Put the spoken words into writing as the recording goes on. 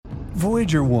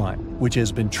Voyager 1, which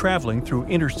has been traveling through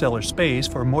interstellar space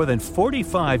for more than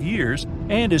 45 years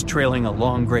and is trailing a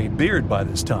long gray beard by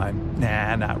this time,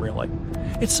 not really,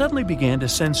 it suddenly began to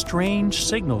send strange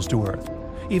signals to Earth.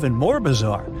 Even more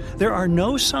bizarre, there are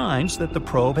no signs that the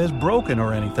probe has broken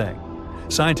or anything.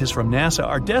 Scientists from NASA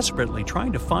are desperately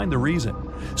trying to find the reason.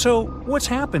 So, what's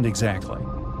happened exactly?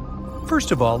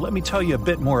 First of all, let me tell you a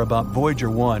bit more about Voyager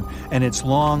 1 and its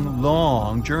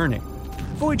long journey.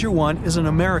 Voyager 1 is an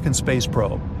American space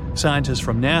probe. Scientists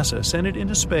from NASA sent it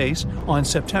into space on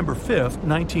September 5,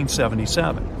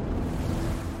 1977.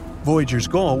 Voyager's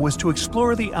goal was to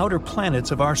explore the outer planets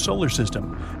of our solar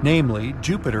system, namely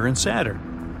Jupiter and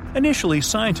Saturn. Initially,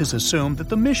 scientists assumed that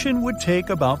the mission would take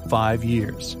about 5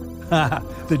 years.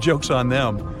 The joke's on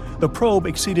them. The probe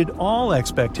exceeded all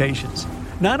expectations.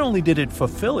 Not only did it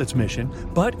fulfill its mission,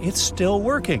 but it's still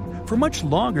working for much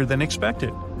longer than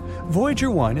expected.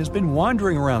 Voyager 1 has been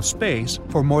wandering around space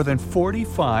for more than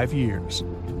 45 years.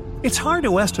 It's hard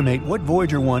to estimate what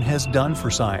Voyager 1 has done for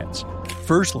science.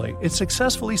 Firstly, it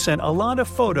successfully sent a lot of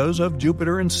photos of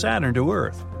Jupiter and Saturn to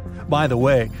Earth. By the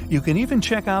way, you can even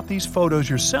check out these photos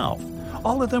yourself.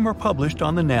 All of them are published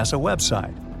on the NASA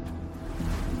website.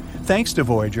 Thanks to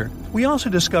Voyager, we also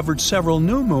discovered several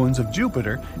new moons of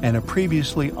Jupiter and a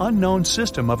previously unknown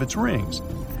system of its rings.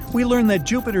 We learned that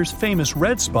Jupiter's famous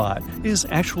red spot is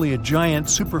actually a giant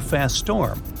superfast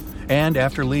storm. And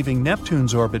after leaving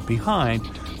Neptune's orbit behind,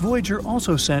 Voyager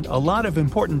also sent a lot of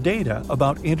important data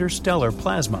about interstellar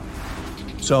plasma.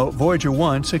 So Voyager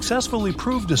 1 successfully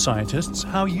proved to scientists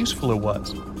how useful it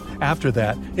was. After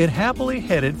that, it happily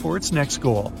headed for its next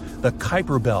goal, the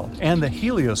Kuiper Belt and the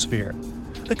heliosphere.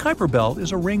 The Kuiper Belt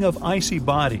is a ring of icy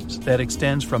bodies that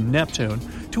extends from Neptune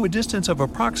to a distance of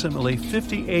approximately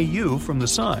 50 AU from the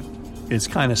Sun. It's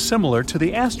kind of similar to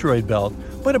the asteroid belt,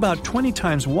 but about 20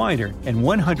 times wider and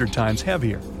 100 times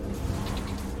heavier.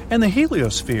 And the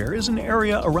heliosphere is an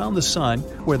area around the Sun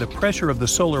where the pressure of the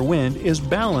solar wind is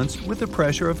balanced with the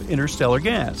pressure of interstellar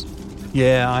gas.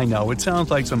 Yeah, I know, it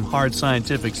sounds like some hard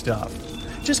scientific stuff.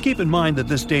 Just keep in mind that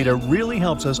this data really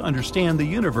helps us understand the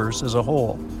universe as a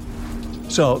whole.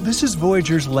 So, this is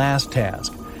Voyager's last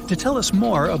task, to tell us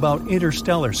more about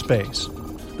interstellar space.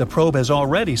 The probe has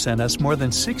already sent us more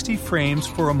than 60 frames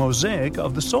for a mosaic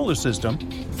of the solar system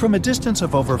from a distance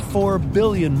of over 4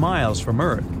 billion miles from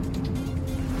Earth.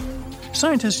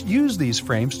 Scientists use these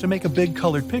frames to make a big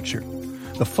colored picture.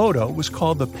 The photo was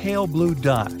called the pale blue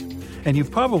dot, and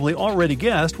you've probably already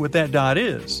guessed what that dot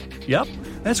is. Yep,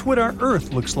 that's what our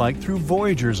Earth looks like through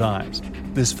Voyager's eyes.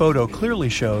 This photo clearly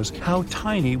shows how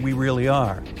tiny we really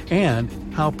are, and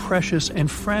how precious and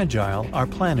fragile our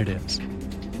planet is.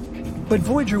 But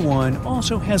Voyager 1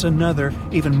 also has another,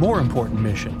 even more important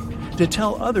mission, to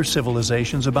tell other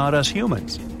civilizations about us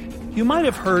humans. You might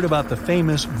have heard about the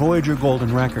famous Voyager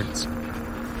Golden Records.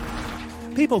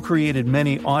 People created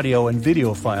many audio and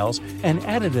video files and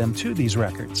added them to these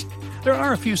records. There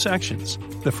are a few sections.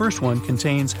 The first one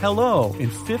contains hello in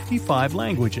 55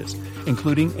 languages,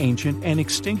 including ancient and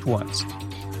extinct ones.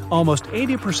 Almost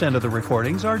 80% of the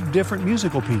recordings are different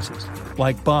musical pieces,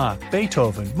 like Bach,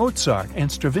 Beethoven, Mozart,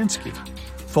 and Stravinsky.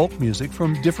 Folk music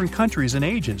from different countries and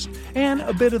ages, and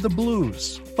a bit of the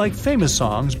blues, like famous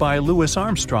songs by Louis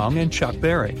Armstrong and Chuck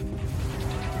Berry.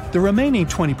 The remaining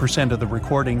 20% of the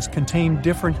recordings contain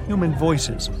different human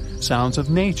voices, sounds of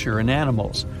nature and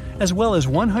animals, as well as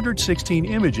 116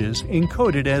 images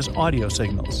encoded as audio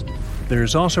signals.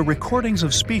 There's also recordings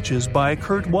of speeches by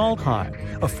Kurt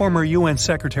Waldheim, a former UN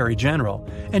Secretary General,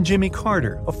 and Jimmy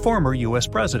Carter, a former US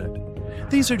President.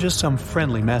 These are just some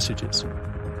friendly messages.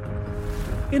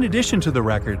 In addition to the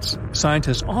records,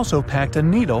 scientists also packed a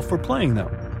needle for playing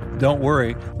them. Don't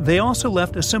worry, they also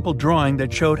left a simple drawing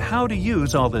that showed how to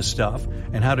use all this stuff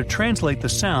and how to translate the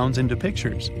sounds into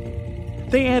pictures.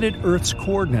 They added Earth's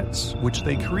coordinates, which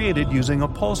they created using a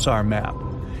pulsar map.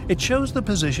 It shows the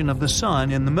position of the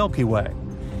Sun in the Milky Way.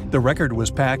 The record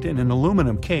was packed in an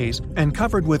aluminum case and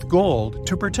covered with gold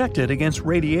to protect it against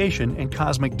radiation and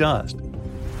cosmic dust.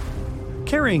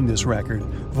 Carrying this record,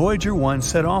 Voyager 1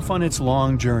 set off on its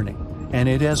long journey, and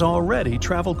it has already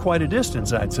traveled quite a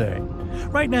distance, I'd say.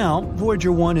 Right now,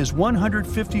 Voyager 1 is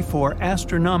 154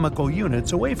 astronomical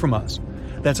units away from us.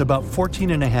 That's about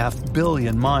 14.5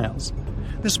 billion miles.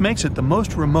 This makes it the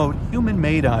most remote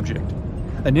human-made object.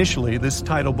 Initially, this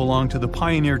title belonged to the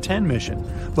Pioneer 10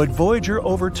 mission, but Voyager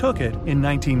overtook it in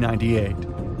 1998.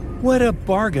 What a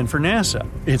bargain for NASA!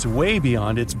 It's way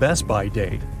beyond its best-by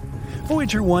date.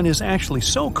 Voyager 1 is actually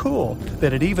so cool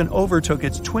that it even overtook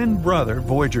its twin brother,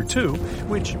 Voyager 2,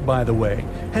 which, by the way,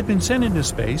 had been sent into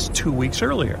space 2 weeks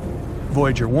earlier.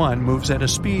 Voyager 1 moves at a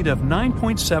speed of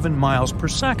 9.7 miles per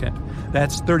second.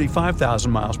 That's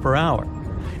 35,000 miles per hour.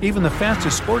 Even the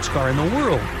fastest sports car in the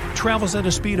world travels at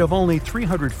a speed of only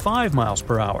 305 miles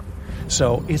per hour.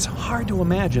 So it's hard to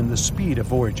imagine the speed of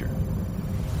Voyager.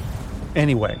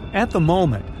 Anyway, at the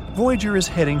moment, Voyager is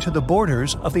heading to the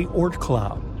borders of the Oort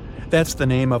cloud. That's the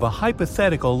name of a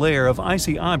hypothetical layer of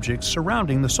icy objects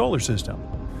surrounding the solar system.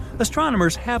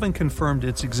 Astronomers haven't confirmed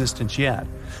its existence yet,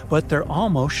 but they're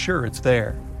almost sure it's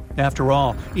there. After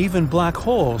all, even black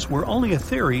holes were only a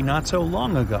theory not so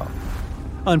long ago.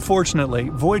 Unfortunately,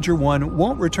 Voyager 1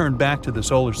 won't return back to the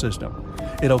solar system.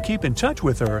 It'll keep in touch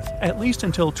with Earth at least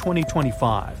until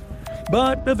 2025.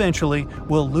 But eventually,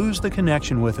 we'll lose the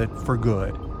connection with it for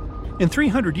good. In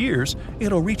 300 years,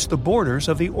 it'll reach the borders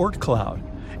of the Oort cloud.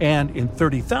 And in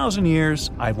 30,000 years,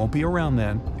 I won't be around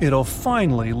then, it'll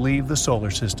finally leave the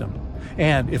solar system.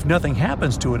 And if nothing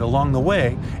happens to it along the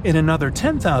way, in another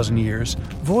 10,000 years,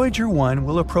 Voyager 1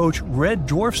 will approach red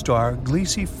dwarf star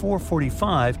Gliese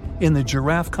 445 in the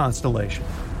Giraffe constellation.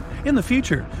 In the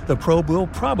future, the probe will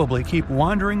probably keep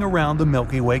wandering around the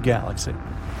Milky Way galaxy.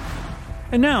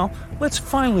 And now, let's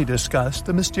finally discuss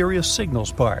the mysterious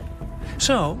signals part.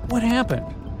 So, what happened?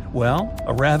 Well,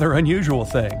 a rather unusual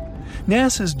thing.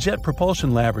 NASA's Jet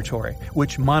Propulsion Laboratory,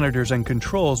 which monitors and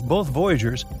controls both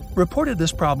Voyagers, reported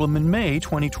this problem in May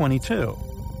 2022.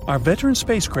 Our veteran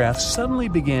spacecraft suddenly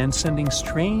began sending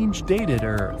strange data to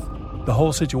Earth. The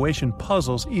whole situation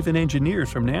puzzles even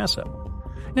engineers from NASA.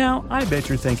 Now, I bet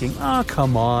you're thinking,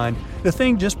 come on, the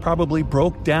thing just probably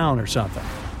broke down or something.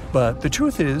 But the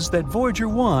truth is that Voyager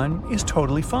 1 is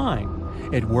totally fine.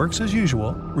 It works as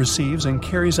usual, receives and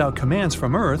carries out commands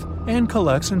from Earth, and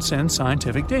collects and sends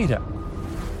scientific data.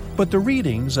 But the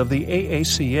readings of the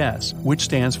AACS, which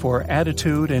stands for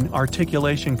Attitude and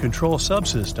Articulation Control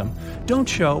Subsystem, don't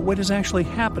show what is actually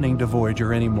happening to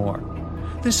Voyager anymore.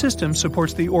 The system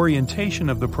supports the orientation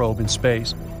of the probe in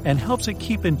space and helps it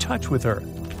keep in touch with Earth.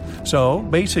 So,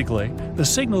 basically, the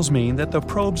signals mean that the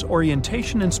probe's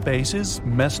orientation in space is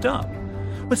messed up.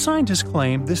 But scientists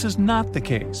claim this is not the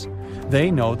case.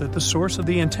 They know that the source of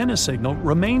the antenna signal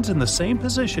remains in the same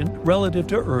position relative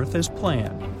to Earth as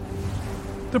planned.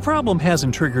 The problem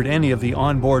hasn't triggered any of the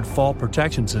onboard fall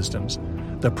protection systems.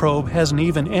 The probe hasn't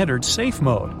even entered safe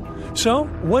mode. So,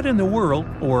 what in the world,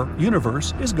 or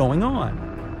universe, is going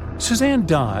on? Suzanne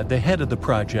Dodd, the head of the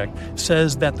project,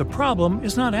 says that the problem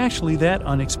is not actually that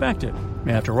unexpected.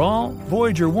 After all,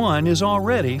 Voyager 1 is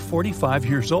already 45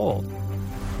 years old.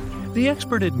 The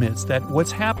expert admits that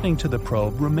what's happening to the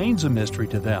probe remains a mystery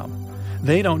to them.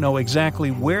 They don't know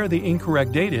exactly where the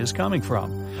incorrect data is coming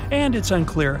from, and it's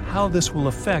unclear how this will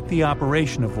affect the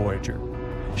operation of Voyager.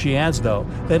 She adds, though,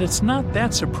 that it's not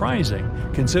that surprising,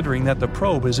 considering that the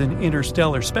probe is in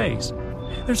interstellar space.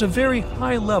 There's a very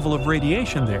high level of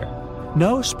radiation there.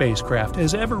 No spacecraft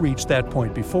has ever reached that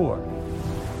point before.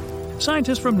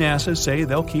 Scientists from NASA say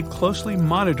they'll keep closely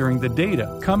monitoring the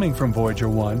data coming from Voyager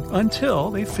 1 until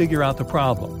they figure out the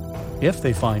problem. If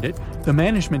they find it, the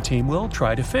management team will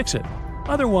try to fix it.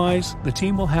 Otherwise, the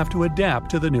team will have to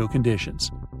adapt to the new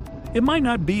conditions. It might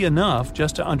not be enough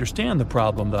just to understand the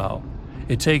problem, though.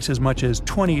 It takes as much as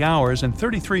 20 hours and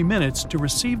 33 minutes to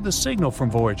receive the signal from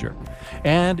Voyager,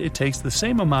 and it takes the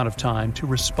same amount of time to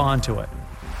respond to it.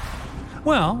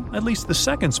 Well, at least the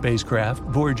second spacecraft,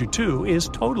 Voyager 2, is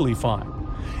totally fine,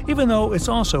 even though it's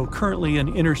also currently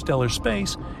in interstellar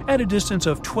space at a distance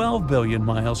of 12 billion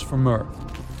miles from Earth.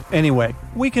 Anyway,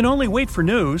 we can only wait for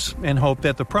news and hope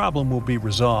that the problem will be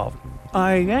resolved.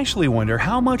 I actually wonder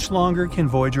how much longer can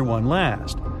Voyager 1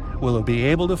 last? Will it be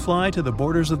able to fly to the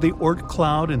borders of the Oort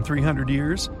cloud in 300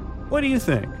 years? What do you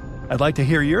think? I'd like to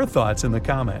hear your thoughts in the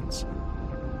comments.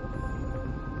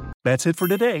 That's it for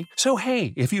today. So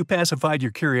hey, if you pacified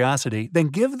your curiosity, then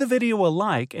give the video a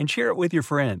like and share it with your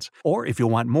friends. Or if you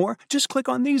want more, just click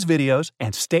on these videos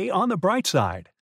and stay on the bright side.